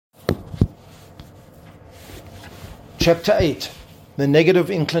Chapter 8, the negative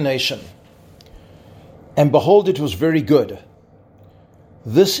inclination. And behold, it was very good.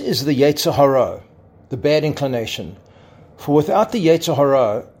 This is the Yetzer Hara, the bad inclination. For without the Yetzer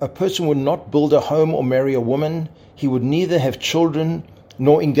Hara, a person would not build a home or marry a woman. He would neither have children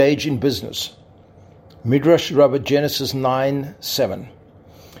nor engage in business. Midrash Rabbah, Genesis 9:7.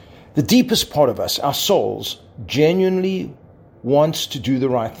 The deepest part of us, our souls, genuinely wants to do the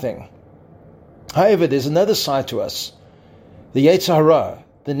right thing. However, there's another side to us, the Yetzer Hara,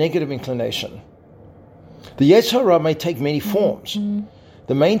 the negative inclination. The Yetzer Hara may take many forms.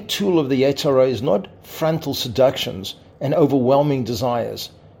 The main tool of the Yetzer Hara is not frontal seductions and overwhelming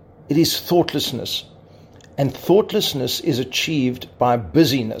desires. It is thoughtlessness. And thoughtlessness is achieved by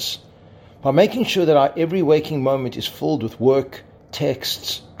busyness, by making sure that our every waking moment is filled with work,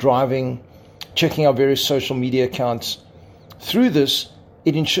 texts, driving, checking our various social media accounts. Through this,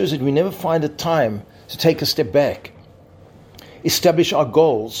 it ensures that we never find a time to take a step back, establish our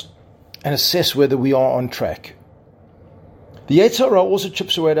goals, and assess whether we are on track. The Yetzer Hara also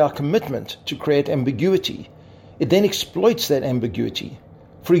chips away at our commitment to create ambiguity. It then exploits that ambiguity.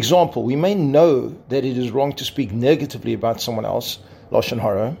 For example, we may know that it is wrong to speak negatively about someone else, Lashon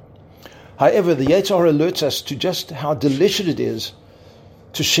Hara. However, the Yetzer Hara alerts us to just how delicious it is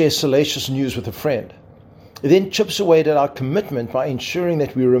to share salacious news with a friend. It then chips away at our commitment by ensuring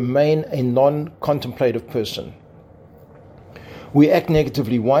that we remain a non-contemplative person. We act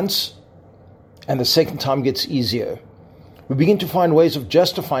negatively once, and the second time gets easier. We begin to find ways of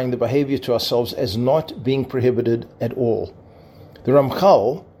justifying the behavior to ourselves as not being prohibited at all. The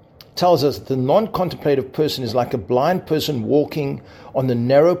Ramchal tells us that the non-contemplative person is like a blind person walking on the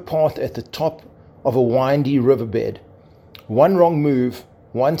narrow path at the top of a windy riverbed. One wrong move,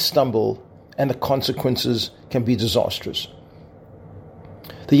 one stumble, and the consequences can be disastrous.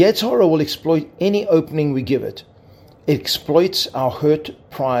 The Yetzer Hara will exploit any opening we give it. It exploits our hurt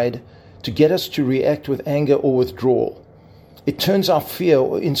pride to get us to react with anger or withdrawal. It turns our fear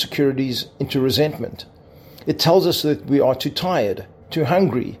or insecurities into resentment. It tells us that we are too tired, too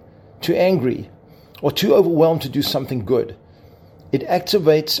hungry, too angry, or too overwhelmed to do something good. It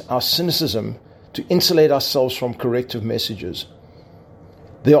activates our cynicism to insulate ourselves from corrective messages.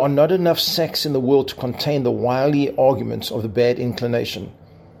 There are not enough sacks in the world to contain the wily arguments of the bad inclination,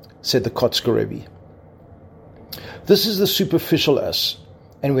 said the Kotzker Rebbe. This is the superficial us,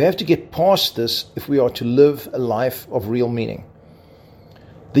 and we have to get past this if we are to live a life of real meaning.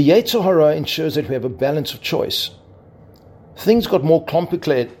 The Yetzer Hara ensures that we have a balance of choice. Things got more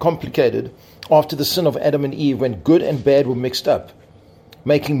complicated after the sin of Adam and Eve when good and bad were mixed up,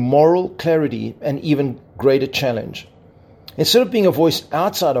 making moral clarity an even greater challenge. Instead of being a voice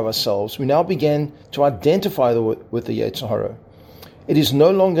outside of ourselves, we now began to identify with the Yetzer Hara. It is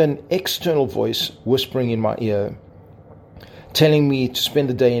no longer an external voice whispering in my ear, telling me to spend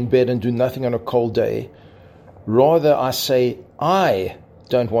the day in bed and do nothing on a cold day. Rather, I say, I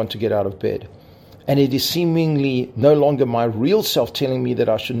don't want to get out of bed. And it is seemingly no longer my real self telling me that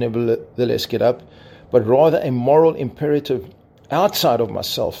I should nevertheless get up, but rather a moral imperative outside of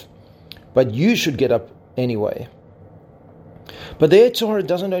myself. But you should get up anyway. But the Yetzer Hara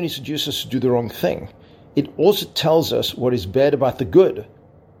doesn't only seduce us to do the wrong thing. It also tells us what is bad about the good.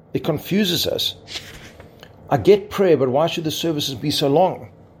 It confuses us. I get prayer, but why should the services be so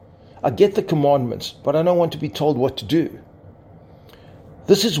long? I get the commandments, but I don't want to be told what to do.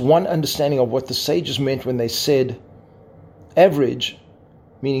 This is one understanding of what the sages meant when they said, average,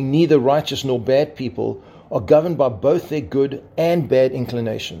 meaning neither righteous nor bad people, are governed by both their good and bad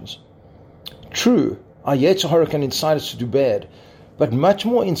inclinations. True, our Yetzer Hara can incite us to do bad, but much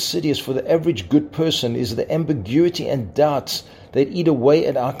more insidious for the average good person is the ambiguity and doubts that eat away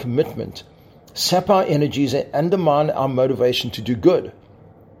at our commitment, sap our energies, and undermine our motivation to do good.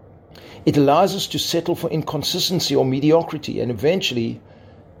 It allows us to settle for inconsistency or mediocrity and eventually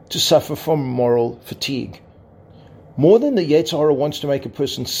to suffer from moral fatigue. More than the Yetzer Hara wants to make a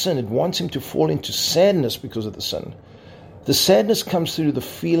person sin, it wants him to fall into sadness because of the sin. The sadness comes through the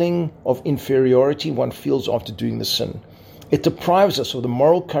feeling of inferiority one feels after doing the sin. It deprives us of the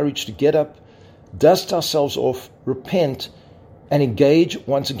moral courage to get up, dust ourselves off, repent, and engage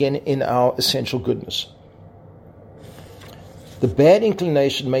once again in our essential goodness. The bad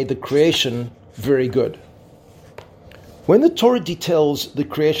inclination made the creation very good. When the Torah details the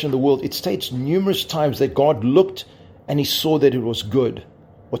creation of the world, it states numerous times that God looked and he saw that it was good,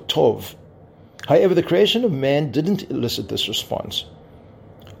 or tov. However, the creation of man didn't elicit this response.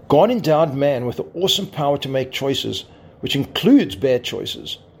 God endowed man with the awesome power to make choices, which includes bad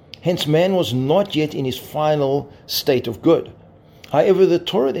choices. Hence, man was not yet in his final state of good. However, the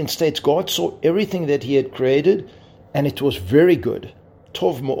Torah then states God saw everything that he had created, and it was very good,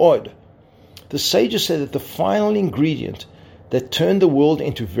 tov mo'od. The sages said that the final ingredient that turned the world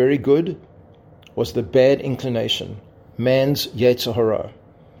into very good was the bad inclination, man's Yetzer Hara.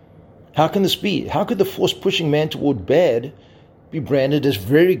 How can this be? How could the force pushing man toward bad be branded as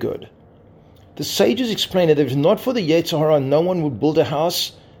very good? The sages explained that if it was not for the Yetzer Hara, no one would build a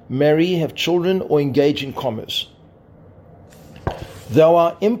house, marry, have children, or engage in commerce. Though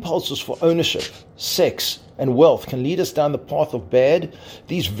our impulses for ownership, sex, and wealth can lead us down the path of bad,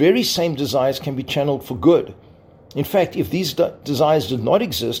 these very same desires can be channeled for good. In fact, if these desires did not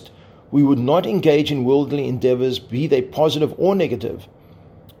exist, we would not engage in worldly endeavors, be they positive or negative.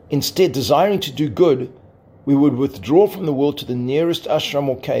 Instead, desiring to do good, we would withdraw from the world to the nearest ashram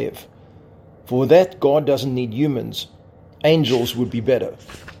or cave. For that, God doesn't need humans. Angels would be better.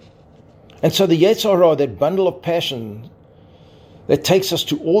 And so the Yetzer Hara, that bundle of passion that takes us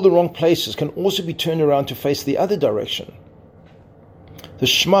to all the wrong places, can also be turned around to face the other direction. The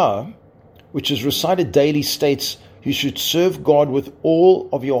Shema, which is recited daily, states you should serve God with all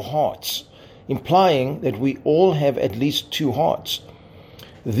of your hearts, implying that we all have at least two hearts.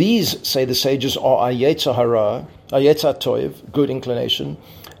 These, say the sages, are our Yetzer Hara, our Yetzer Tov, good inclination,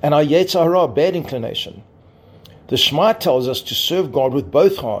 and our Yetzer Hara, bad inclination. The Shema tells us to serve God with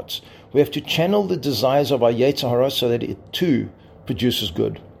both hearts. We have to channel the desires of our Yetzer Hara so that it too produces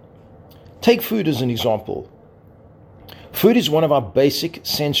good. Take food as an example. Food is one of our basic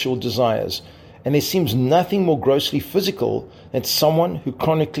sensual desires, and there seems nothing more grossly physical than someone who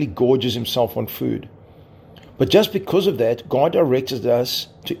chronically gorges himself on food. But just because of that, God directed us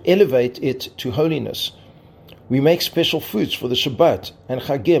to elevate it to holiness. We make special foods for the Shabbat and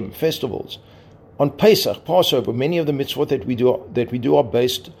Chagim, festivals. On Pesach, Passover, many of the mitzvot that we do are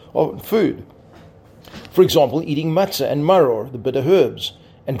based on food. For example, eating matzah and maror, the bitter herbs,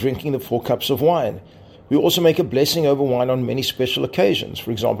 and drinking the 4 cups of wine. We also make a blessing over wine on many special occasions,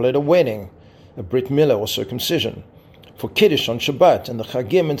 for example, at a wedding, a brit milah or circumcision, for Kiddush on Shabbat and the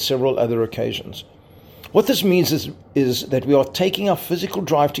Chagim and several other occasions. What this means is that we are taking our physical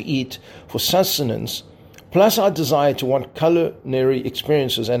drive to eat for sustenance, plus our desire to want culinary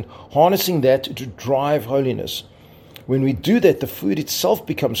experiences, and harnessing that to drive holiness. When we do that, the food itself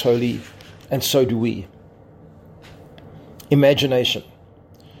becomes holy, and so do we. Imagination.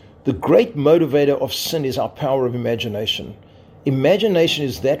 The great motivator of sin is our power of imagination. Imagination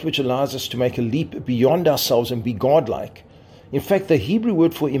is that which allows us to make a leap beyond ourselves and be godlike. In fact, the Hebrew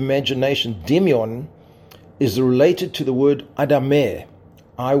word for imagination, demion, is related to the word adameh,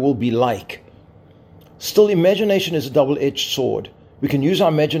 I will be like. Still, imagination is a double-edged sword. We can use our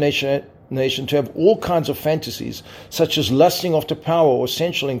imagination to have all kinds of fantasies, such as lusting after power or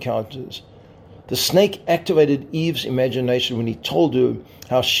sensual encounters. The snake activated Eve's imagination when he told her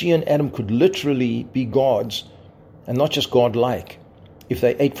how she and Adam could literally be gods, and not just God-like, if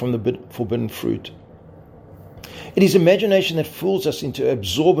they ate from the forbidden fruit. It is imagination that fools us into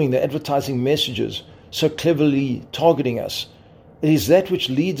absorbing the advertising messages so cleverly targeting us. It is that which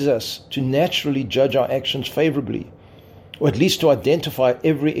leads us to naturally judge our actions favorably, or at least to identify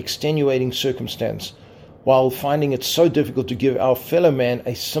every extenuating circumstance, while finding it so difficult to give our fellow man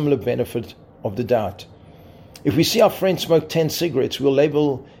a similar benefit of the doubt. If we see our friend smoke 10 cigarettes, we'll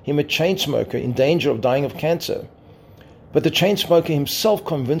label him a chain smoker in danger of dying of cancer. But the chain smoker himself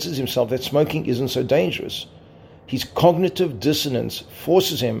convinces himself that smoking isn't so dangerous. His cognitive dissonance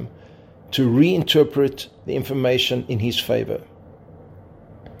forces him to reinterpret the information in his favor.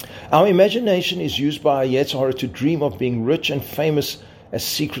 Our imagination is used by our Yetzer Hara to dream of being rich and famous as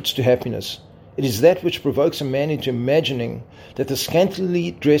secrets to happiness. It is that which provokes a man into imagining that the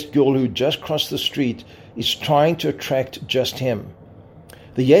scantily dressed girl who just crossed the street is trying to attract just him.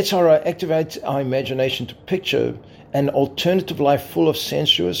 The Yetzer Hara activates our imagination to picture an alternative life full of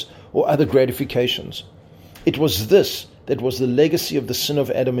sensuous or other gratifications. It was this that was the legacy of the sin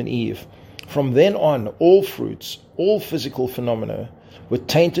of Adam and Eve. From then on, all fruits, all physical phenomena were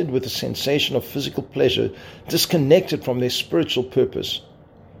tainted with a sensation of physical pleasure, disconnected from their spiritual purpose.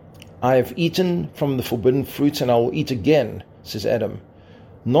 I have eaten from the forbidden fruits, and I will eat again, says Adam,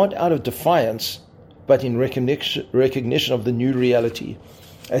 not out of defiance, but in recognition of the new reality,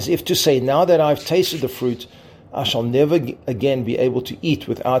 as if to say, now that I've tasted the fruit, I shall never again be able to eat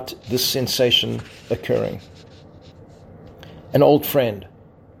without this sensation occurring. An old friend.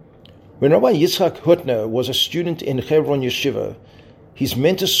 When Rabbi Yitzchak Hutner was a student in Hebron Yeshiva, his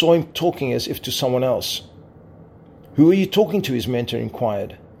mentor saw him talking as if to someone else. Who are you talking to? His mentor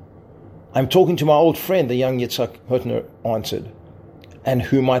inquired. I'm talking to my old friend, the young Yitzchak Hutner answered. And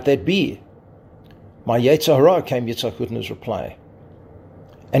who might that be? My Yetzer Hara, came Yitzchak Hutner's reply.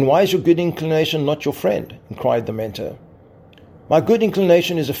 And why is your good inclination not your friend? Inquired the mentor. My good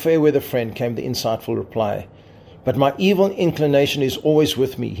inclination is a fair weather friend, came the insightful reply. But my evil inclination is always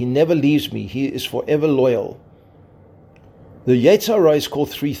with me. He never leaves me. He is forever loyal. The Yetzer Hara is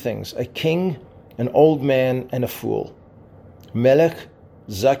called three things: a king, an old man, and a fool. Melech,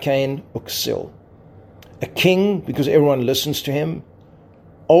 Zakein, Uksil. A king because everyone listens to him.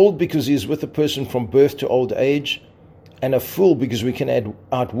 Old because he is with a person from birth to old age. And a fool because we can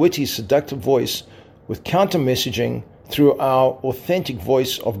outwit his seductive voice with counter-messaging through our authentic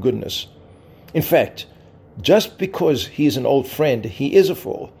voice of goodness. In fact, just because he is an old friend, he is a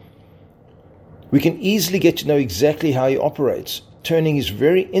fool. We can easily get to know exactly how he operates, turning his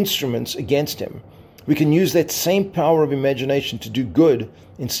very instruments against him. We can use that same power of imagination to do good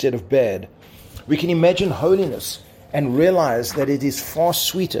instead of bad. We can imagine holiness and realize that it is far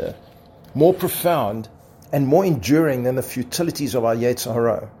sweeter, more profound, and more enduring than the futilities of our Yetzer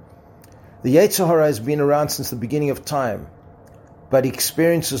Hara. The Yetzer Hara has been around since the beginning of time, but he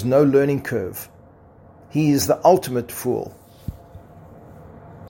experiences no learning curve. He is the ultimate fool.